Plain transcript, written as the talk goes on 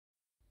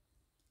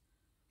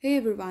Hey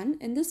everyone,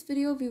 in this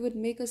video we would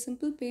make a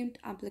simple paint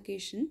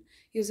application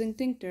using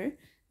Tkinter.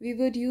 We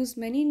would use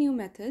many new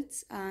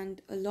methods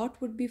and a lot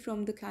would be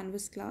from the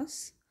canvas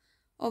class,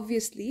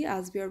 obviously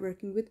as we are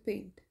working with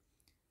paint.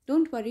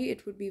 Don't worry,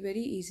 it would be very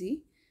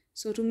easy.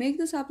 So to make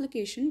this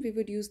application we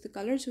would use the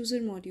color chooser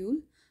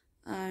module,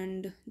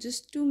 and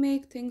just to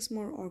make things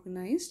more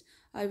organized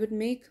I would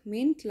make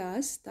main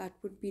class that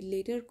would be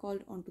later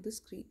called onto the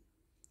screen.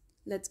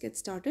 Let's get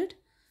started.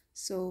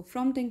 So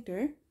from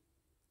Tkinter,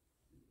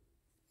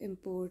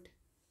 import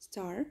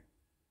star,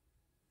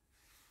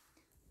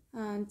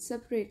 and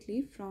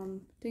separately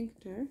from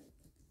Tkinter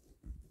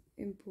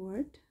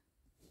import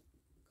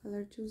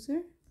color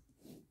chooser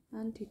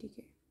and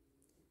TTK.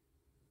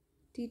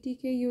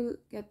 TTK you'll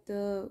get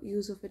the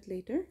use of it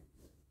later.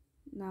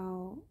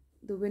 Now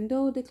the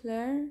window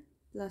declare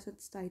plus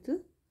its title,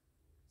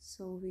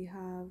 so we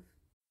have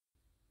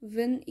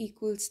win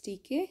equals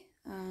tk,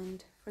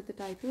 and for the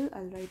title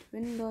I'll write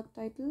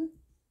win.title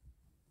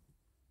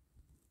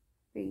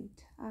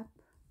paint app.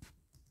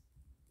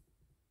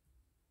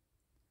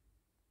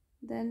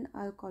 Then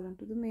I'll call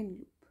onto the main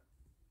loop,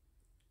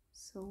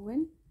 so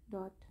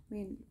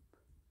win.main loop.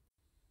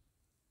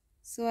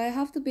 So I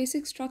have the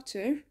basic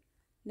structure.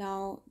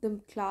 Now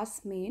the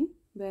class main,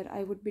 where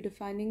I would be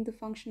defining the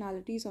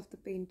functionalities of the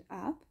paint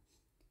app.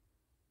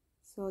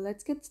 So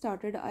let's get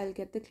started. I'll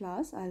get the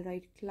class. I'll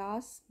write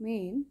class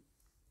main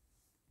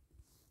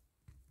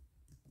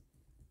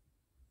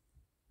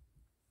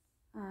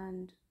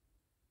and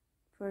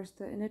first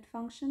the init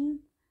function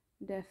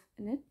def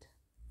init,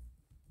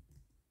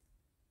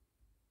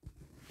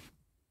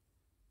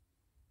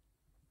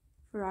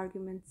 for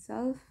argument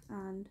self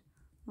and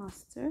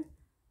master.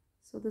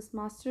 So this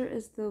master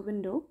is the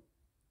window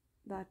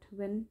that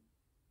would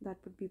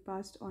be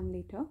passed on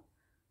later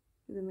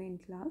to the main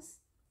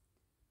class.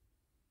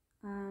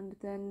 And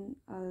then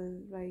I'll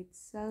write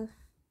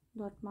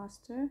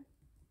self.master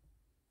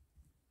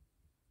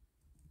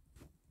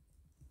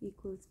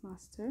equals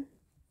master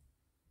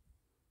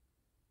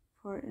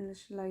for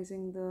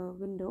initializing the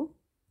window.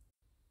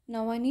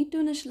 Now I need to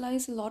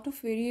initialize a lot of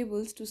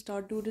variables to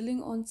start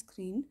doodling on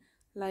screen,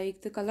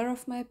 like the color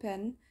of my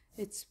pen,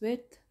 its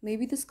width,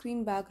 maybe the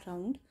screen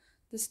background,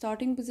 the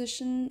starting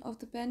position of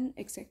the pen,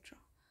 etc.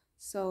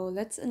 So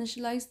let's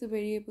initialize the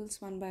variables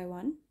one by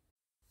one.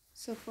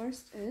 So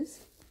first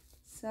is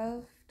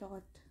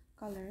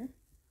self.color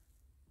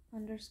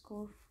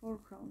underscore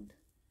foreground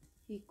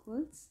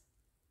equals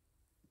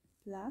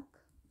black.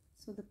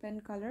 So the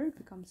pen color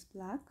becomes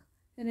black.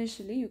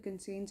 Initially, you can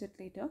change it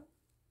later.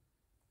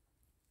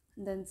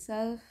 And then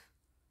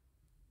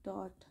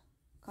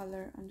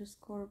self.color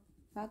underscore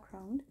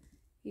background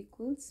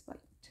equals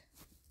white.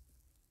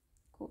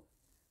 Cool.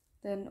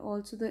 Then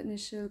also the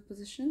initial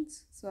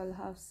positions. So I'll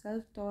have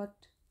self.old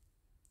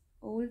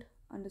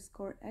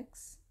underscore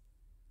x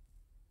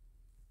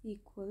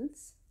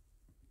equals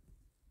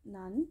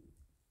none,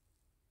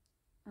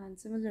 and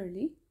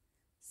similarly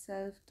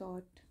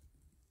self.old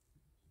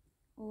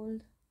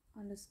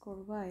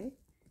underscore y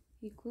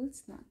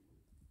equals none.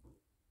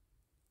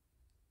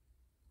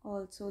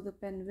 Also the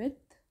pen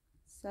width,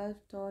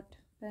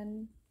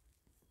 self.pen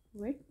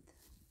width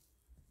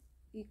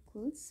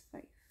equals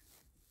 5.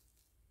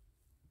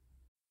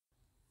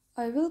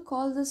 I will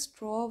call this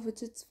draw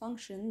widgets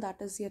function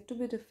that is yet to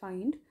be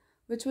defined,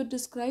 which would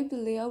describe the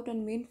layout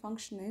and main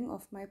functioning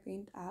of my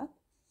paint app.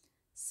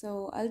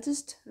 So I'll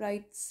just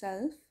write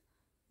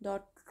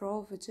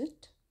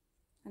self.drawWidget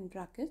and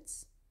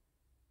brackets.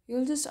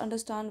 You'll just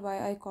understand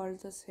why I called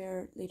this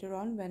here later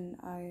on when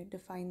I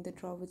define the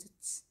draw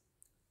widgets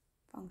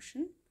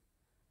function.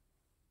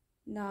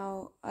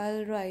 Now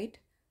I'll write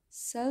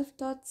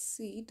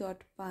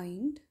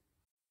self.c.bind.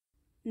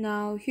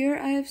 Now here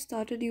I have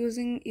started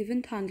using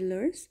event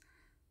handlers.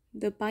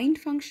 The bind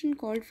function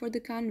called for the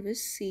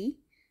canvas C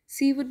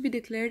would be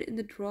declared in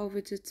the draw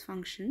widgets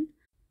function.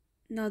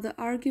 Now the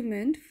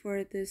argument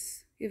for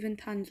this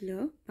event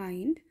handler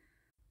bind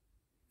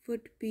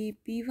would be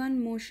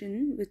b1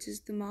 motion, which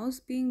is the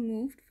mouse being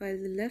moved while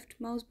the left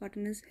mouse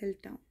button is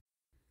held down.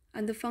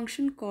 And the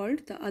function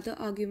called, the other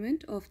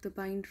argument of the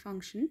bind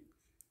function,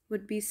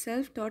 would be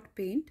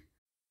self.paint.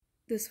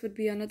 This would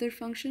be another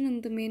function in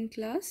the main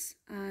class,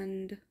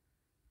 and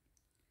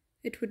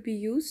it would be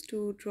used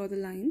to draw the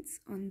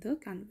lines on the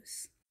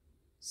canvas.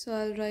 So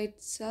I'll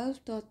write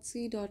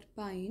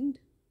self.c.bind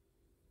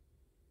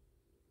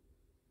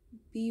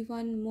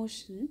b1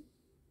 motion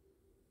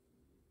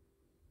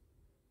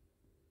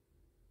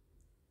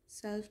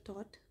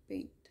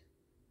self.paint.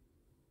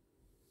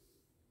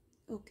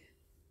 Okay.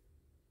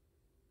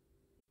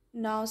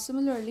 Now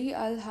similarly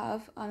I'll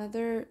have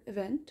another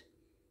event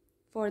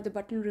for the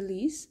button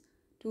release.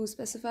 To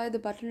specify the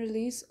button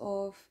release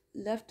of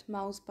left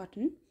mouse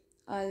button,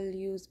 I'll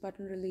use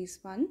button release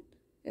 1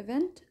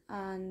 event,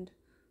 and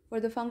for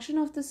the function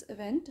of this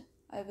event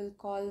I will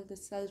call the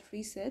self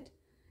reset.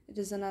 It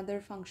is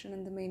another function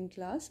in the main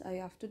class. I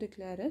have to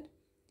declare it.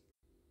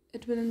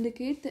 It will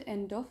indicate the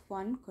end of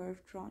one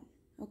curve drawn.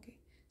 Okay,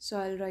 so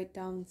I'll write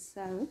down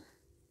self.c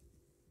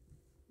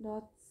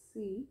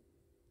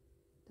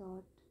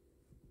dot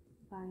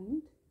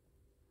bind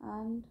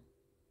and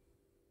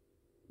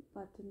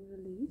button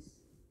release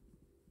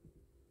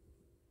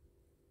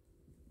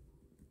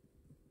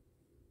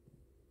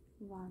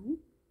one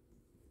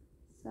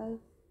self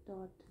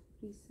dot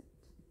reset.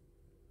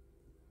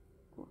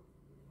 Cool.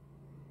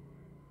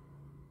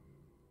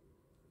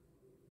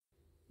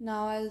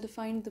 Now I'll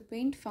define the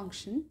paint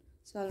function.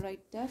 So I'll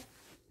write def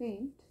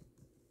paint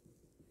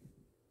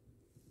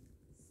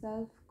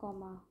self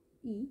comma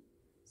e.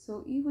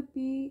 So e would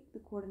be the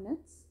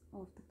coordinates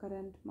of the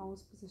current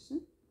mouse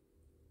position.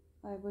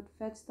 I would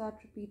fetch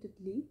that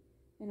repeatedly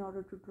in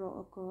order to draw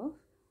a curve,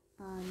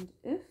 and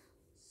if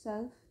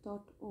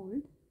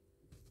self.old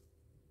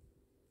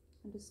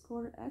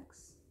underscore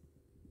x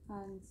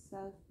and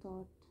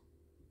self.old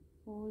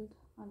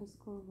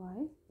underscore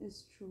y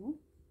is true,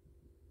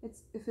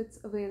 if it's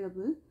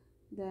available,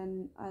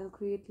 then I'll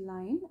create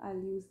line. I'll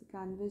use the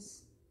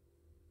canvas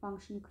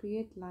function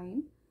create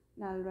line,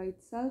 and I'll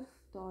write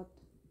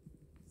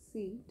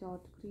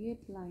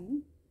self.c.create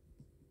line,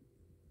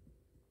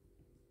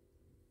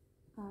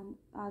 and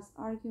as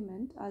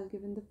argument I'll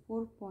give in the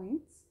 4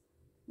 points,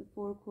 the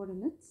 4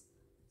 coordinates.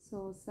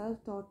 So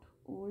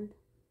self.old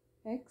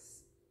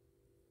x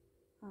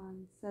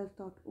and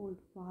self.old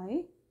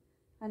y,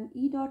 and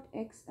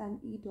e.x and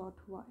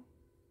e.y,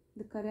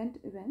 the current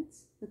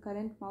events, the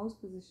current mouse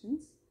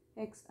positions,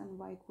 x and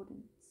y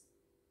coordinates.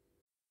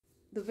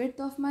 The width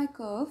of my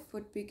curve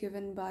would be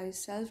given by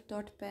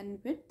self.pen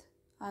width,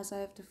 as I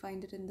have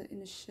defined it in the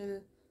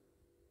initial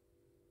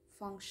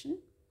function,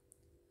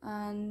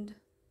 and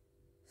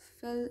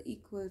fill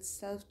equals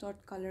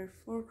self.color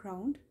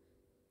foreground,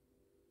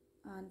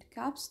 and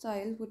cap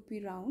style would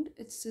be round.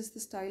 It's just the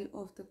style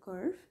of the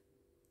curve,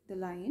 the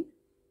line,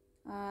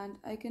 and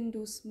I can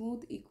do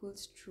smooth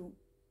equals true.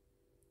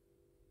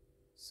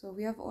 So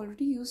we have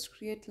already used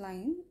create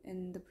line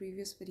in the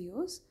previous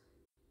videos,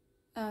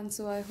 and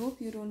so I hope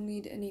you don't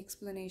need any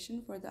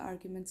explanation for the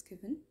arguments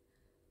given.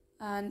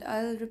 And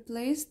I'll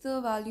replace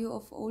the value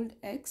of old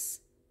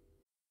x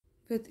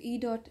with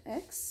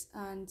e.x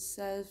and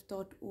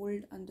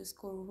self.old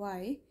underscore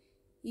y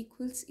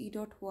equals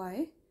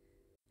e.y.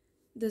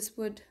 This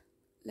would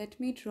let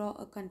me draw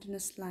a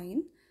continuous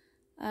line,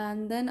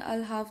 and then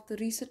I'll have the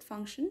reset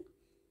function.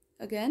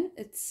 Again,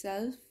 it's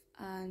self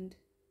and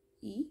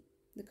e,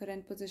 the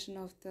current position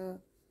of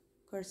the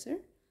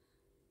cursor,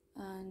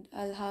 and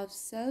I'll have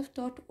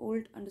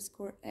self.old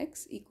underscore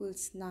x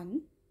equals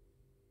none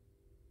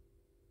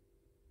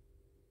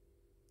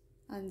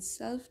and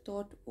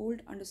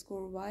self.old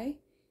underscore y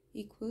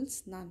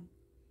equals none,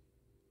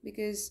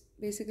 because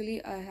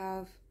basically I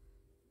have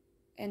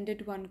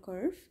ended one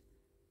curve,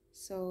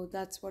 so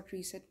that's what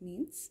reset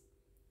means.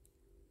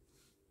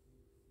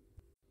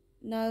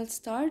 Now I'll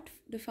start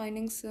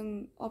defining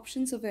some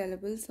options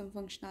available, some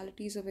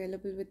functionalities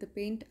available with the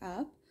Paint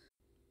app.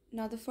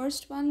 Now the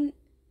first one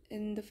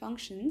in the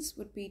functions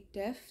would be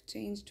def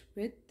changed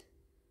width,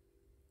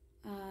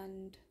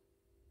 and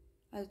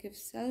I'll give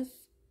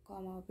self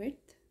comma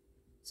width.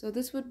 So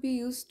this would be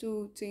used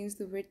to change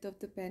the width of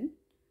the pen,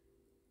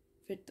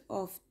 width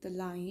of the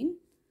line,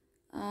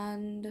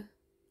 and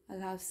I'll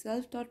have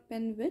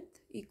self.pen width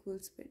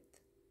equals width.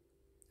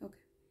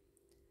 Okay,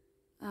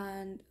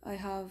 and I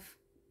have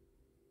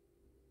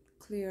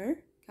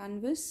clear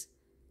canvas,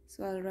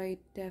 so I'll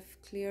write def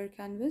clear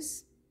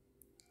canvas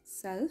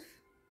self,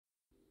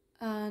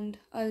 and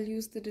I'll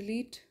use the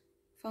delete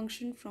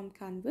function from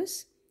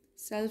canvas,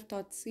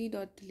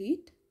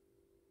 self.c.delete,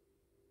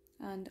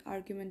 and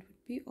argument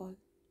would be all.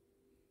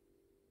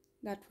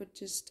 That would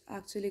just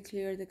actually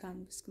clear the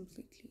canvas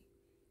completely.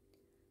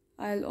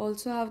 I'll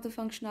also have the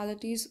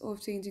functionalities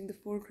of changing the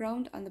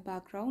foreground and the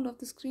background of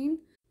the screen.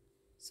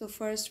 So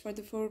first, for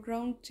the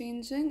foreground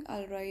changing,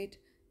 I'll write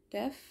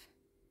def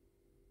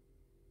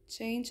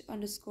change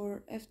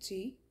underscore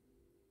fg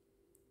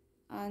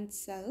and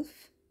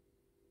self.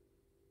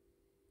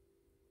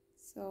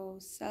 So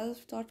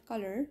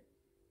self.color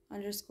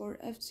underscore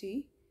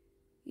fg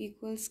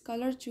equals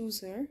color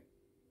chooser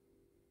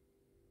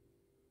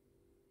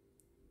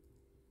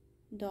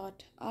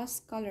dot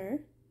ask color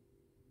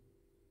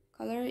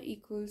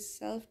equals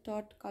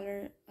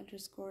self.color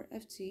underscore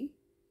fg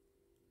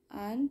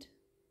and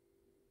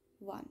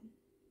 1.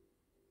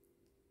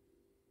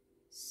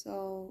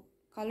 So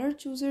color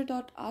chooser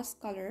dot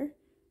ask color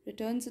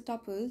returns a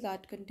tuple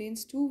that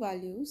contains 2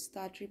 values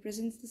that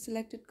represents the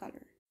selected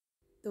color.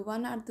 The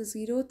one at the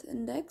 0th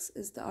index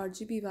is the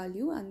RGB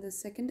value, and the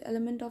second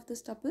element of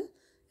this tuple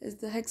is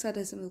the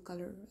hexadecimal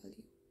color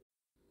value.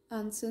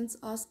 And since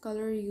ask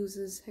color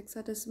uses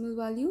hexadecimal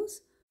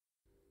values,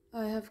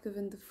 I have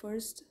given the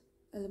first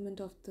element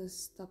of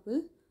this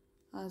tuple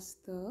as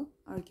the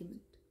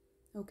argument.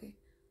 Okay,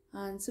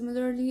 and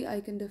similarly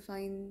I can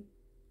define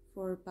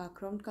for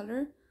background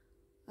color.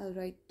 I'll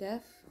write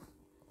def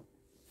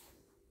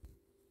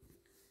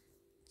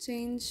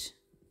change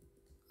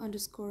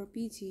underscore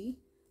bg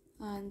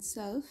and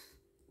self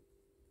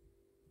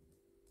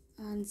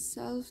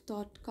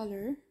dot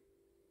color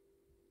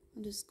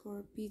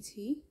underscore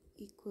bg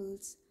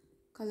equals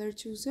color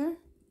chooser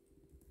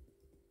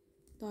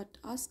dot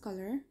ask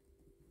color,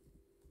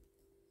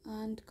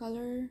 and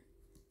color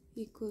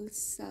equals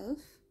self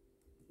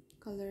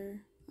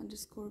color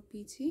underscore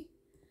pg,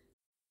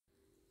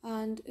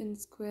 and in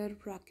square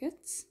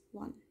brackets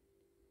 1.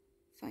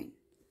 Fine.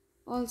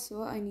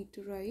 Also I need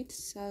to write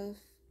self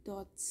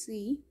dot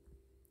c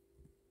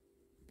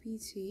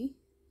pg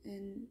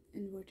in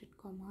inverted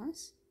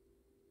commas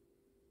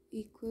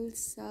equals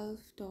self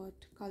dot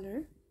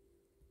color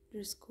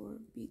underscore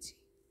pg.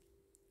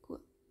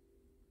 Cool.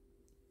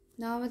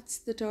 Now it's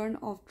the turn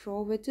of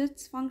draw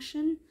widgets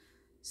function.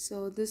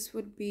 So this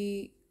would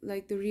be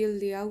like the real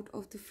layout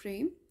of the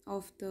frame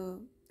of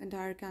the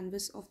entire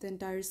canvas of the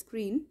entire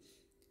screen.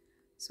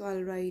 So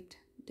I'll write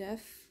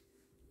def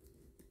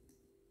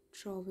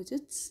draw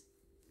widgets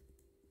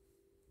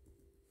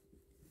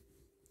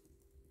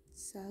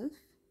self,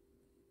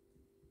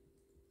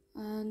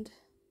 and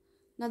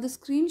now the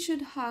screen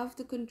should have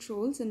the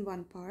controls in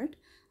one part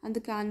and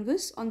the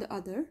canvas on the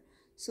other.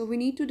 So we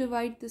need to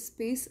divide the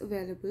space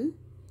available.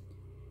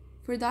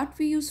 For that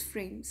we use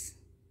frames.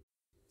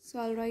 So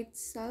I'll write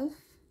self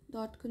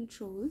dot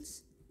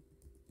controls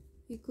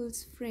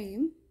equals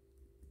frame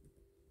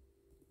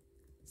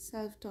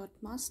self dot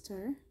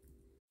master.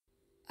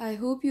 I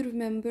hope you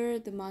remember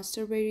the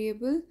master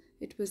variable.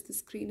 It was the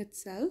screen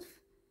itself,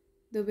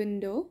 the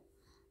window,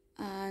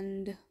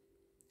 and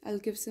I'll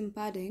give some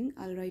padding.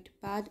 I'll write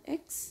pad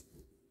x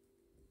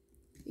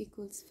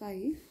equals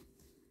 5,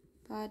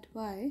 pad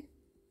y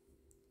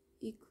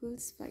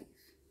equals 5.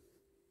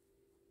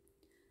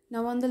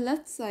 Now on the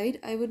left side,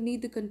 I would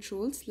need the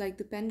controls like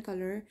the pen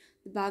color,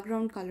 the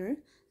background color.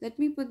 Let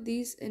me put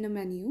these in a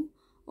menu.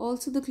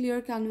 Also the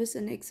clear canvas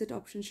and exit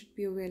option should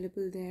be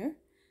available there.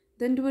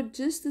 Then to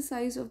adjust the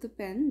size of the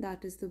pen,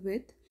 that is the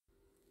width,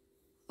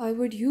 I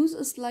would use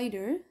a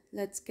slider.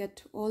 Let's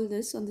get all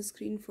this on the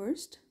screen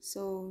first.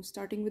 So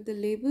starting with the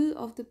label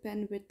of the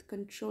pen width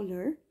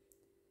controller,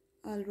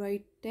 I'll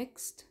write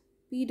text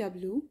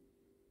pw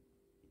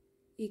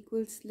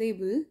equals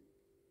label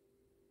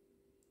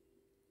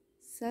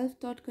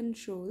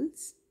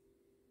self.controls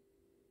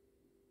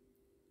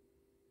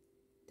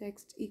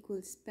text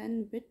equals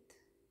pen width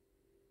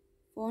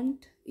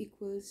font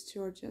equals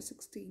Georgia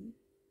 16.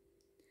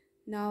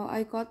 Now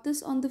I got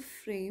this on the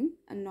frame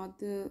and not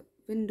the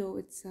window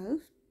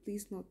itself,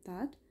 please note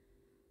that,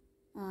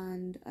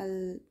 and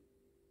I'll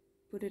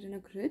put it in a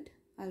grid.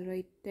 I'll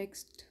write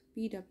text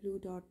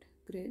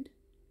pw.grid,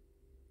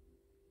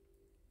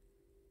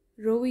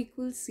 row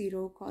equals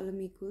 0,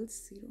 column equals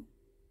 0.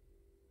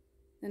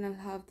 Then I'll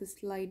have the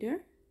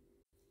slider.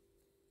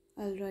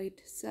 I'll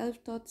write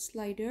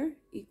self.slider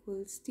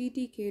equals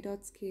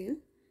ttk.scale.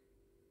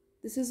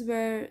 This is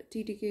where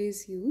ttk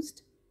is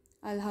used.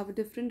 I'll have a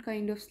different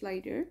kind of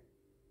slider.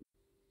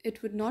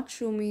 It would not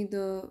show me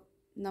the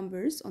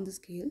numbers on the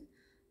scale,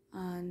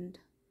 and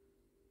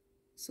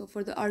so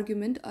for the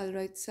argument I'll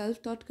write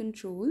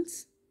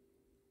self.controls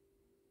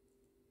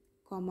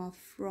comma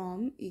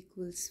from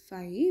equals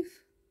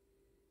 5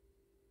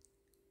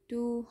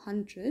 to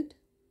 100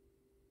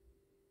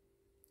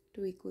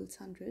 to equals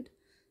 100.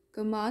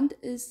 Command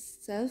is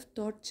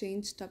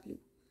self.change w.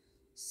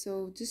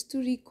 So just to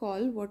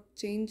recall what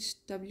change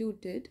w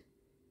did,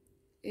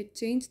 it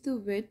changed the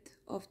width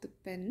of the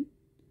pen.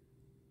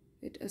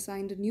 It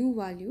assigned a new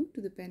value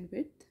to the pen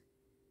width,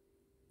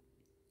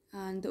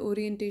 and the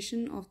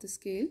orientation of the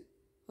scale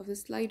of the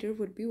slider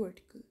would be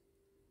vertical.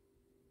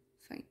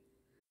 Fine.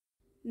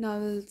 Now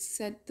I'll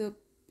set the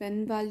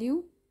pen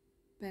value,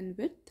 pen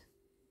width.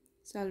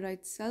 So I'll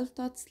write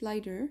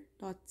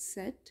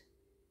self.slider.set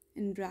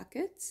in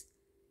brackets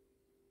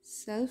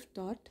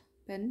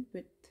self.pen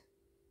width.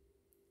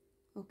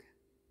 Okay.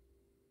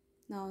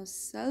 Now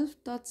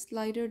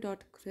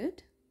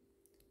self.slider.grid,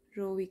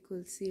 row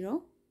equals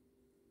 0,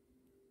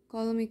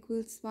 column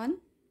equals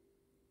 1.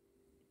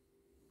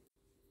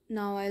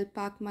 Now I'll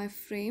pack my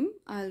frame.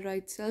 I'll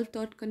write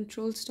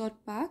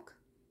self.controls.pack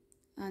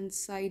and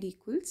side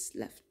equals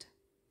left.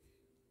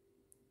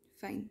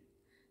 Fine.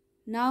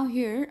 Now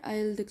here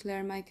I'll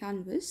declare my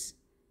canvas.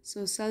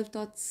 So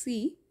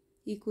self.c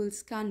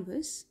equals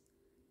canvas,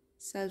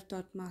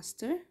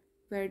 self.master.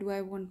 Where do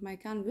I want my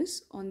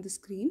canvas? On the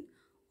screen,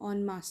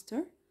 on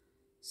master.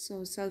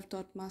 So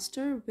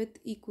self.master width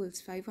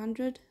equals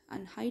 500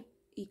 and height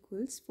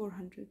equals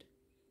 400.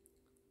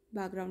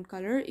 Background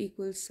color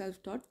equals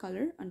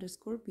self.color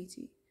underscore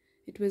pg.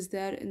 It was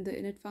there in the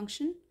init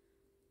function,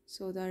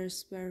 so that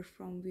is where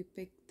from we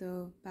pick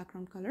the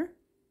background color.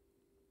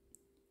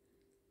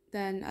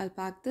 Then I'll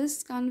pack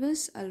this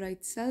canvas. I'll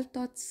write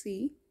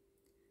self.c.pack,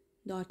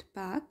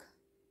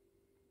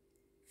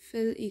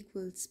 fill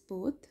equals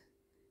both,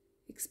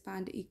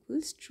 expand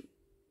equals true.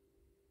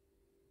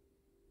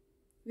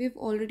 We've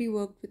already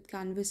worked with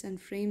canvas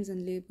and frames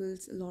and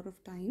labels a lot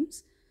of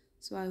times,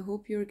 so I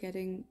hope you're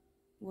getting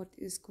what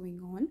is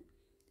going on.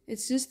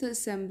 It's just the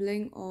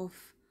assembling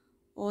of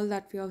all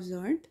that we have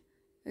learned.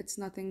 It's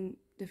nothing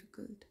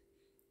difficult.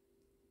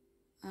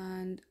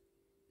 And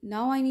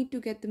now I need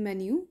to get the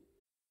menu.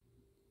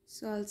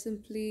 So I'll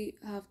simply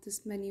have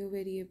this menu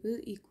variable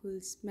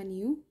equals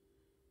menu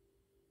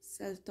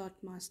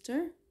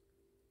self.master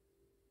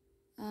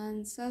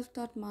and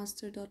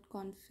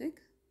self.master.config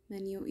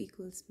menu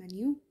equals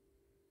menu,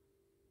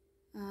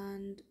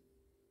 and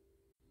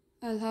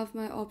I'll have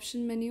my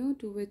option menu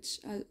to which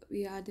I'll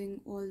be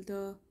adding all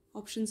the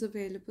options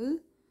available.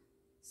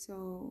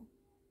 So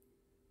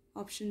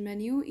option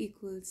menu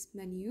equals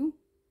menu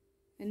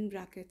in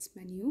brackets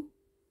menu.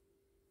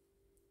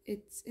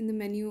 It's in the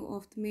menu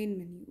of the main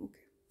menu.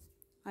 Okay,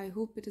 I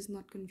hope it is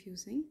not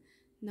confusing.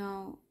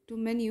 Now to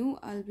menu,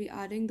 I'll be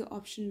adding the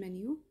option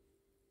menu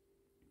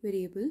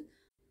variable.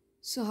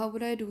 So how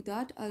would I do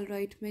that? I'll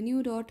write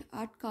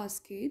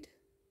menu.addCascade,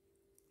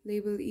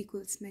 label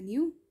equals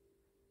menu,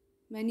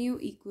 menu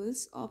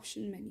equals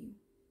option menu.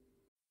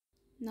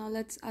 Now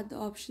let's add the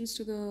options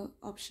to the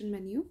option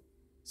menu.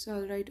 So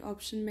I'll write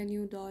option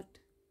menu dot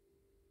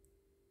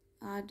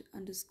add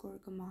underscore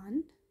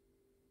command,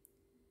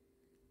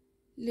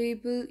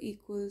 label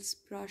equals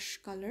brush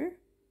color,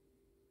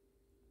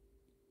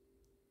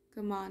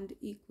 command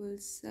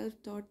equals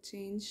self dot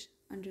change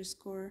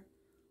underscore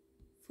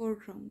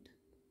foreground.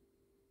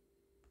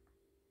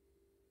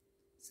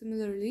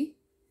 Similarly,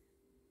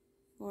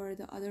 for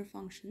the other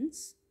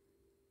functions,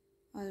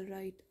 I'll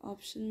write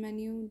option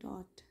menu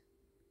dot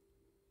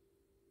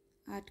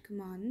add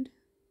command,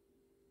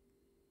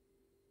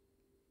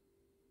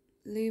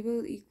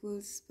 label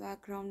equals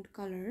background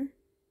color,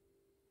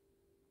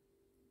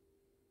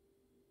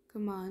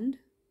 command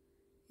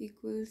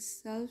equals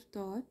self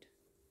dot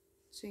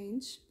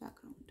change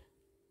background.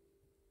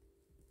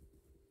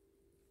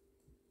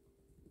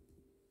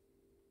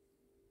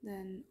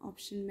 Then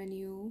option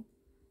menu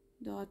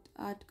dot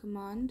add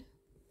command,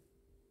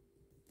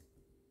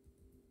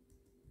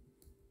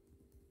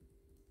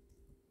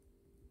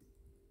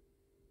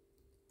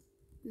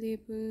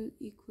 label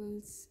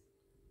equals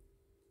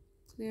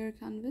clear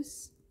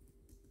canvas,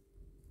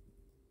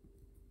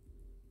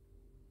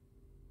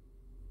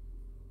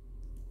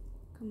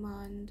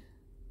 command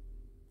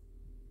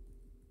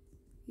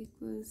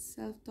equals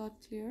self dot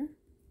clear,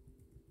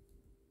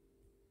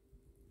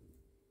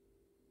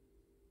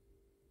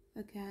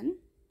 again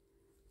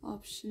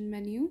option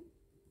menu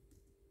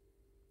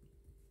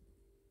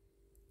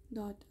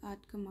dot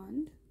add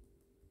command,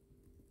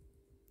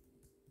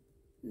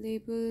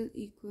 label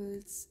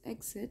equals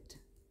exit,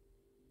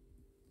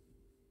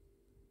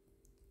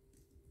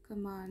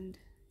 command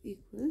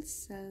equals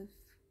self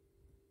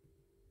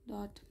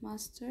dot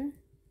master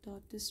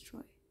dot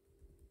destroy.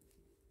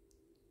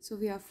 So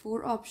we have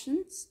 4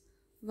 options: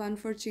 one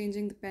for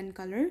changing the pen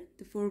color,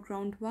 the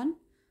foreground one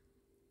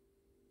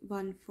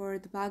for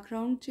the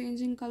background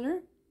changing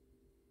color,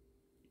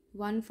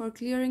 one for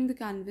clearing the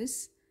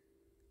canvas,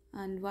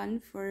 and one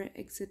for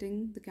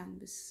exiting the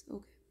canvas.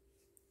 Okay,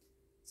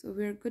 so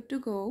we're good to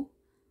go.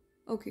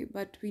 Okay,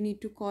 but we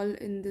need to call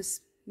in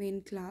this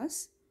main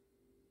class.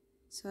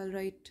 So I'll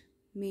write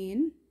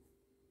main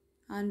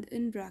and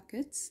in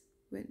brackets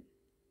win.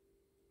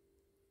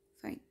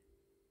 Fine.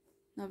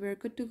 Now we're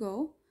good to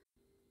go,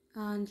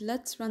 and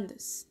let's run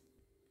this.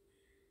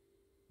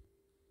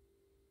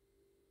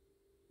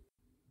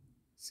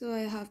 So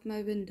I have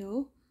my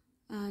window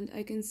and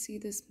I can see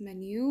this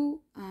menu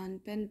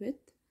and pen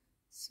width.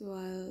 So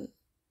I'll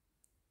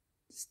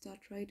start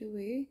right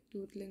away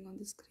doodling on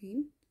the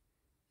screen,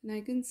 and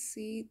I can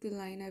see the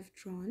line I've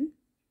drawn,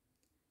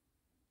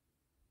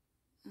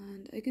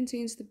 and I can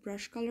change the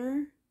brush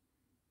color.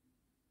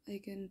 I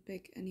can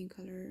pick any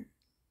color.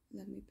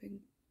 Let me pick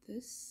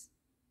this,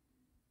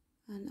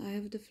 and I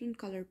have a different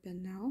color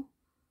pen now.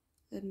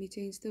 Let me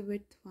change the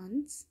width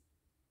once,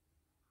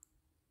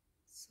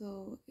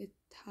 so it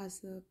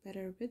has a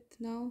better width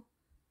now.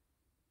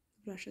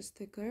 The brush is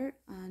thicker,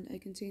 and I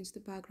can change the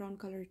background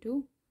color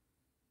too.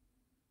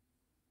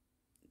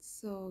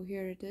 So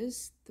here it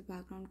is, the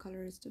background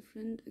color is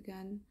different.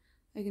 Again,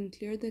 I can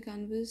clear the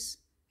canvas,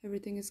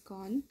 everything is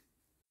gone,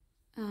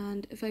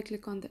 and if I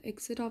click on the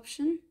exit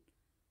option,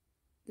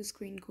 the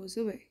screen goes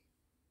away.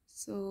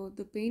 So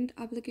the paint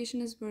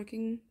application is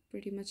working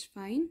pretty much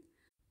fine.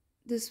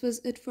 This was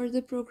it for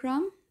the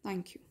program.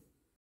 Thank you.